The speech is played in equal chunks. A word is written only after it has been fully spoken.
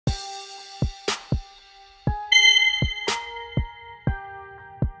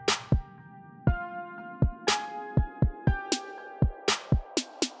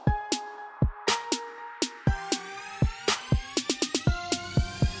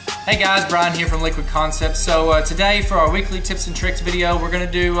Hey guys, Bryan here from Liquid Concepts. So today for our weekly tips and tricks video, we're going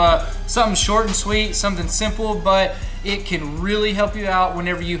to do something short and sweet, something simple, but it can really help you out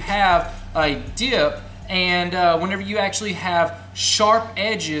whenever you have a dip and whenever you actually have sharp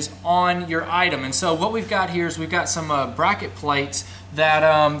edges on your item. And so what we've got here is we've got some bracket plates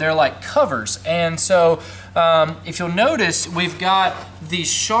that they're like covers. And so if you'll notice, we've got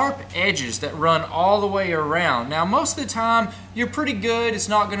these sharp edges that run all the way around. Now most of the time you're pretty good, it's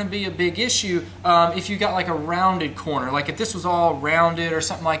not going to be a big issue if you got like a rounded corner. Like if this was all rounded or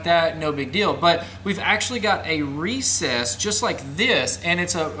something like that, no big deal. But we've actually got a recess just like this, and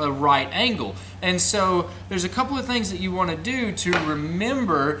it's a right angle. And so there's a couple of things that you want to do to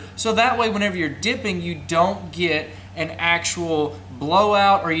remember, so that way whenever you're dipping you don't get an actual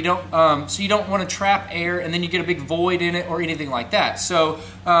blowout, or you don't so you don't want to trap air and then you get a big void in it or anything like that. So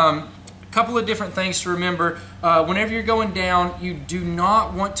a couple of different things to remember. Whenever you're going down, you do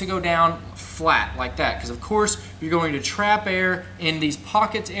not want to go down flat like that, because of course you're going to trap air in these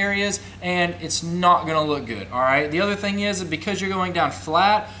pockets areas and it's not going to look good. All right, the other thing is that because you're going down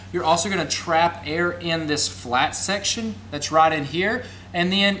flat, you're also going to trap air in this flat section that's right in here,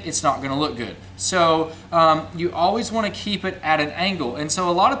 and then it's not going to look good. So you always want to keep it at an angle. And so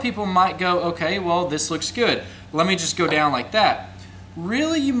a lot of people might go, okay, well this looks good, let me just go down like that.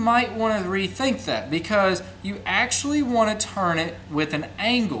 Really, you might want to rethink that, because you actually want to turn it with an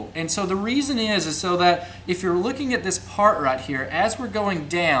angle. And so the reason is so that if you're looking at this part right here, as we're going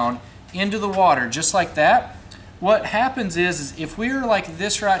down into the water just like that, what happens is if we're like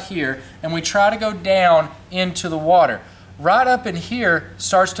this right here and we try to go down into the water, right up in here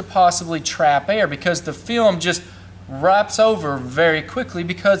starts to possibly trap air, because the film just wraps over very quickly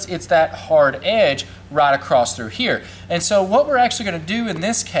because it's that hard edge right across through here. And so what we're actually going to do in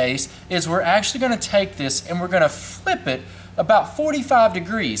this case is we're actually going to take this and we're going to flip it about 45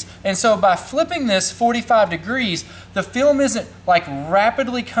 degrees. And so by flipping this 45 degrees, the film isn't like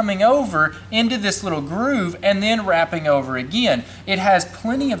rapidly coming over into this little groove and then wrapping over again. It has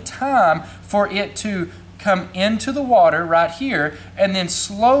plenty of time for it to come into the water right here and then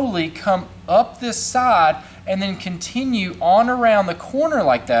slowly come up this side and then continue on around the corner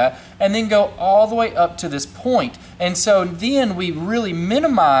like that and then go all the way up to this point. And so then we really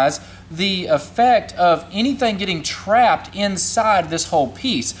minimize the effect of anything getting trapped inside this whole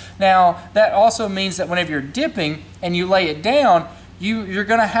piece. Now that also means that whenever you're dipping and you lay it down, you're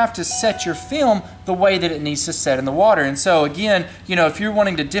going to have to set your film the way that it needs to set in the water. And so again, you know, if you're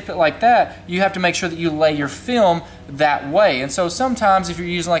wanting to dip it like that, you have to make sure that you lay your film that way. And so sometimes if you're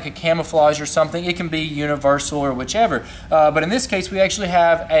using like a camouflage or something, it can be universal or whichever. But in this case, we actually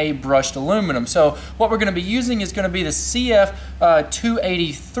have a brushed aluminum. So what we're going to be using is going to be the CF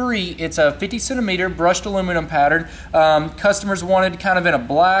 283. It's a 50 centimeter brushed aluminum pattern. Customers wanted kind of in a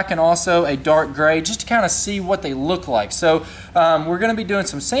black and also a dark gray, just to kind of see what they look like. So we're going to be doing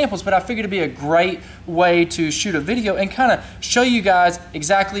some samples, but I figured it'd be a great way to shoot a video and kind of show you guys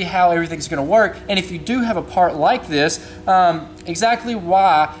exactly how everything's going to work. And if you do have a part like this, exactly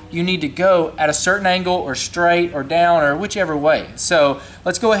why you need to go at a certain angle or straight or down or whichever way. So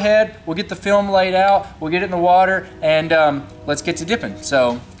let's go ahead, we'll get the film laid out, we'll get it in the water, and let's get to dipping.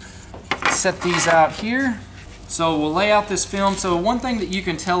 So set these out here. So we'll lay out this film. So one thing that you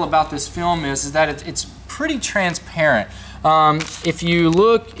can tell about this film is that it's pretty transparent. If you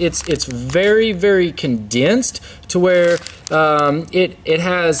look, it's very, very condensed to where it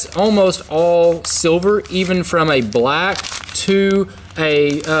has almost all silver, even from a black to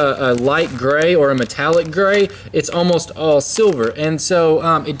a light gray or a metallic gray. It's almost all silver, and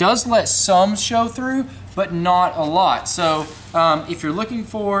so it does let some show through, but not a lot. So if you're looking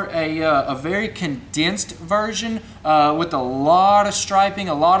for a very condensed version with a lot of striping,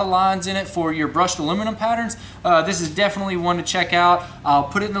 a lot of lines in it for your brushed aluminum patterns, this is definitely one to check out. I'll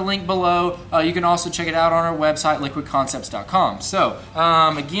put it in the link below. You can also check it out on our website, liquidconcepts.com. So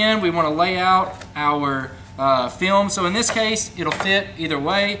again, we want to lay out our film. So in this case, it'll fit either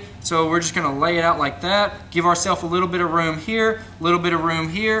way. So we're just going to lay it out like that, give ourselves a little bit of room here, a little bit of room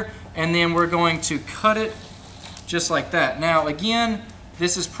here, and then we're going to cut it just like that. Now again,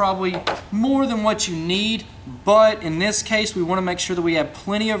 this is probably more than what you need, but in this case we want to make sure that we have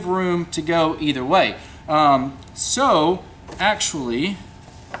plenty of room to go either way. So actually,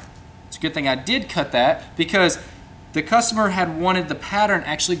 it's a good thing I did cut that, because the customer had wanted the pattern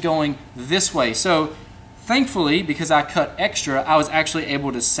actually going this way. So thankfully, because I cut extra, I was actually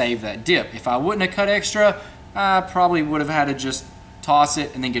able to save that dip. If I wouldn't have cut extra, I probably would have had to just toss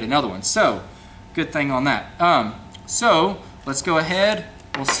it and then get another one. So good thing on that. So let's go ahead,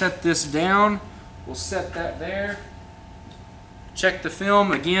 we'll set this down, we'll set that there check the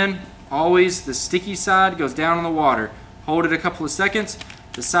film. Again, always the sticky side goes down in the water. Hold it a couple of seconds.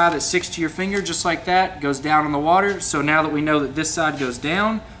 The side that sticks to your finger, just like that, goes down in the water. So now that we know that this side goes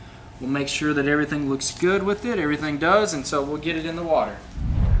down, we'll make sure that everything looks good with it. Everything does, and so we'll get it in the water.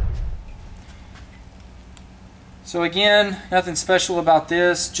 So again, nothing special about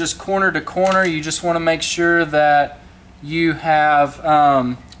this, just corner to corner. You just want to make sure that you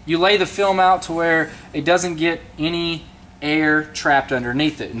have, you lay the film out to where it doesn't get any air trapped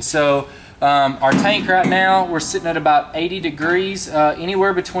underneath it. And so our tank right now, we're sitting at about 80 degrees.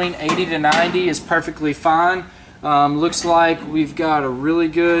 Anywhere between 80 to 90 is perfectly fine. Looks like we've got a really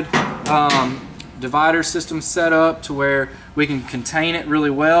good divider system set up to where we can contain it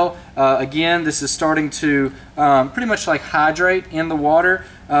really well. Again, this is starting to pretty much like hydrate in the water.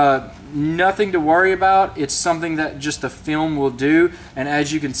 Nothing to worry about. It's something that just the film will do, and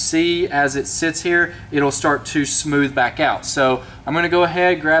as you can see, as it sits here, it'll start to smooth back out. So I'm going to go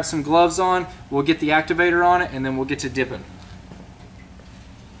ahead, grab some gloves on, we'll get the activator on it, and then we'll get to dipping.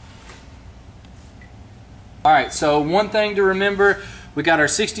 Alright, so one thing to remember, we got our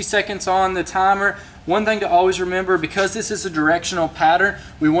 60 seconds on the timer. One thing to always remember, because this is a directional pattern,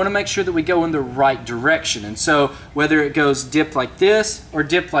 we want to make sure that we go in the right direction. And so whether it goes dipped like this or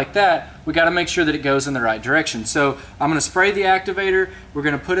dipped like that, we got to make sure that it goes in the right direction. So I'm going to spray the activator, we're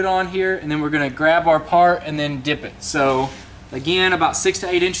going to put it on here, and then we're going to grab our part and then dip it. So again, about 6 to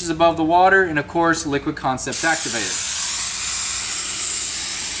 8 inches above the water, and of course, liquid concept activator.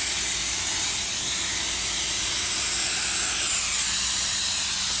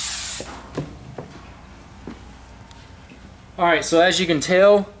 Alright, so as you can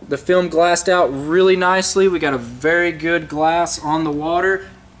tell, the film glassed out really nicely. We got a very good glass on the water.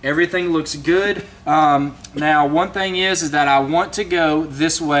 Everything looks good. Now, one thing is that I want to go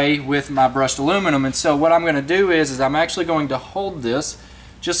this way with my brushed aluminum, and so what I'm going to do is I'm actually going to hold this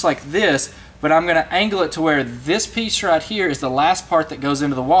just like this, but I'm going to angle it to where this piece right here is the last part that goes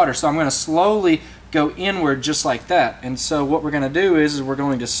into the water. So I'm going to slowly go inward just like that. And so what we're going to do is we're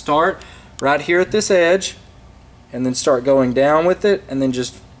going to start right here at this edge, and then start going down with it, and then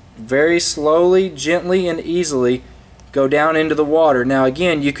just very slowly, gently, and easily go down into the water. Now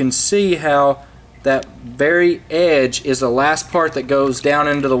again, you can see how that very edge is the last part that goes down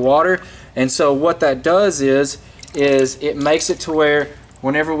into the water, and so what that does is it makes it to where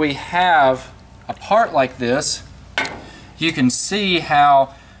whenever we have a part like this, you can see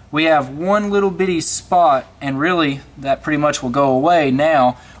how we have one little bitty spot, and really that pretty much will go away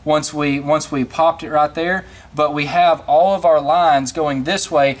now once we popped it right there. But we have all of our lines going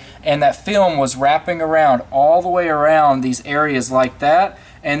this way, and that film was wrapping around all the way around these areas like that,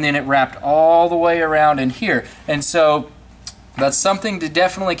 and then it wrapped all the way around in here. And so that's something to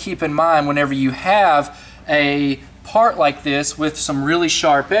definitely keep in mind whenever you have a part like this with some really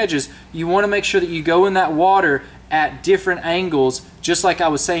sharp edges. You want to make sure that you go in that water at different angles, just like I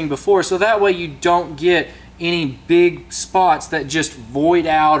was saying before, so that way you don't get any big spots that just void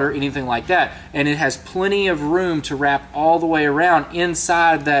out or anything like that. And it has plenty of room to wrap all the way around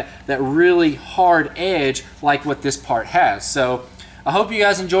inside that really hard edge like what this part has. So I hope you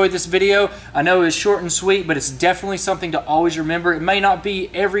guys enjoyed this video. I know it's short and sweet, but it's definitely something to always remember. It may not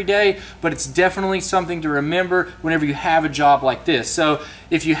be every day, but it's definitely something to remember whenever you have a job like this. So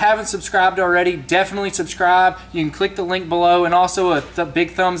if you haven't subscribed already, definitely subscribe. You can click the link below, and also a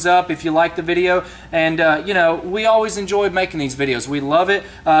big thumbs up if you like the video. And you know, we always enjoy making these videos. We love it.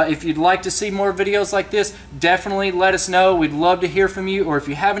 If you'd like to see more videos like this, definitely let us know. We'd love to hear from you, or if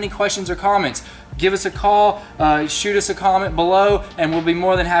you have any questions or comments, give us a call, shoot us a comment below, and we'll be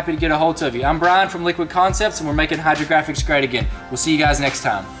more than happy to get a hold of you. I'm Brian from Liquid Concepts, and we're making hydrographics great again. We'll see you guys next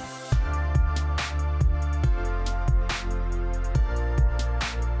time.